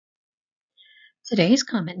Today's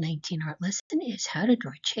Comet 19 art lesson is how to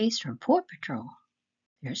draw Chase from Paw Patrol.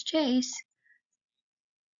 There's Chase.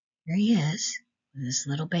 Here he is with his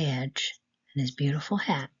little badge and his beautiful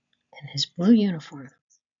hat and his blue uniform.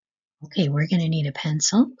 Okay, we're going to need a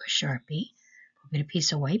pencil or Sharpie. We'll get a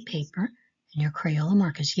piece of white paper and your Crayola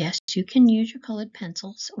markers. Yes, you can use your colored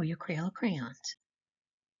pencils or your Crayola crayons.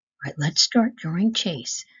 All right, let's start drawing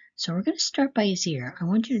Chase. So we're going to start by his ear. I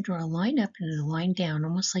want you to draw a line up and a line down,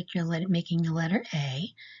 almost like you're making the letter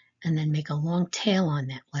A, and then make a long tail on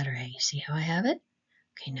that letter A. You see how I have it?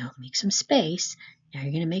 Okay, now make some space. Now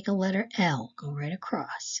you're going to make a letter L, go right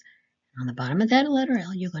across. And on the bottom of that letter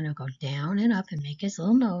L, you're going to go down and up and make his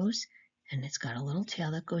little nose, and it's got a little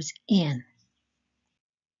tail that goes in.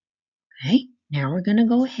 Okay, now we're going to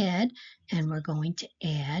go ahead and we're going to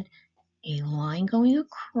add a line going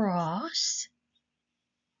across,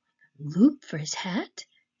 loop for his hat,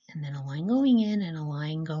 and then a line going in and a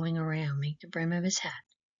line going around. Make the brim of his hat.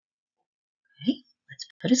 Okay, let's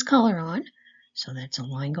put his collar on. So that's a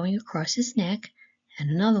line going across his neck and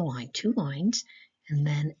another line, two lines, and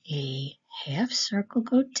then a half circle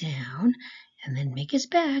go down, and then make his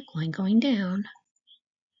back, line going down.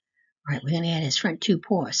 All right, we're going to add his front two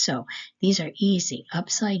paws. So these are easy.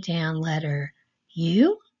 Upside down letter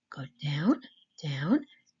U, go down, down,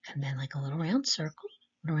 and then like a little round circle,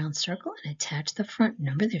 and attach the front.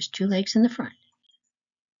 Remember, there's two legs in the front.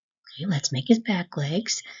 Okay, let's make his back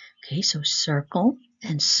legs. Okay, so circle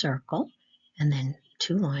and circle, and then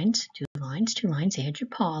two lines, add your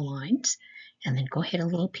paw lines, and then go ahead a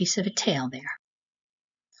little piece of a tail there.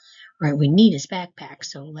 All right, we need his backpack,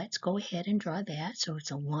 so let's go ahead and draw that. So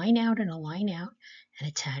it's a line out and a line out, and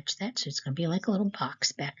attach that. So it's going to be like a little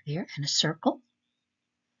box back there, and a circle.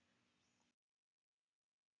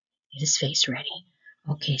 Get his face ready.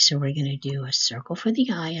 Okay, so we're going to do a circle for the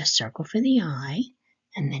eye, a circle for the eye,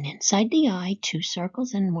 and then inside the eye, two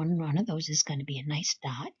circles, and one of those is going to be a nice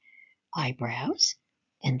dot, eyebrows,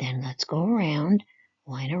 and then let's go around,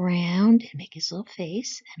 line around, and make his little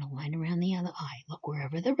face, and a line around the other eye. Look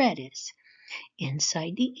wherever the red is.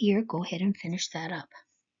 Inside the ear, go ahead and finish that up.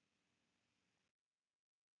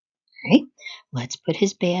 Okay, let's put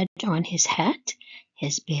his badge on his hat,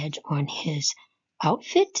 his badge on his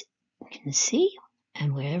outfit. You can see,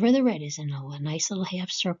 and wherever the red is, and a nice little half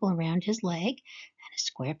circle around his leg and a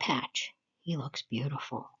square patch. He looks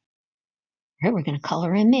beautiful. All right, we're going to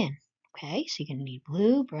color him in. Okay, so you're going to need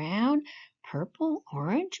blue, brown, purple,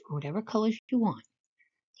 orange, or whatever colors you want.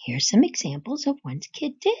 Here's some examples of what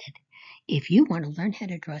Kid did. If you want to learn how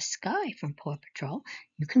to draw Sky from Paw Patrol,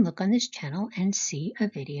 you can look on this channel and see a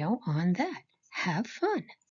video on that. Have fun!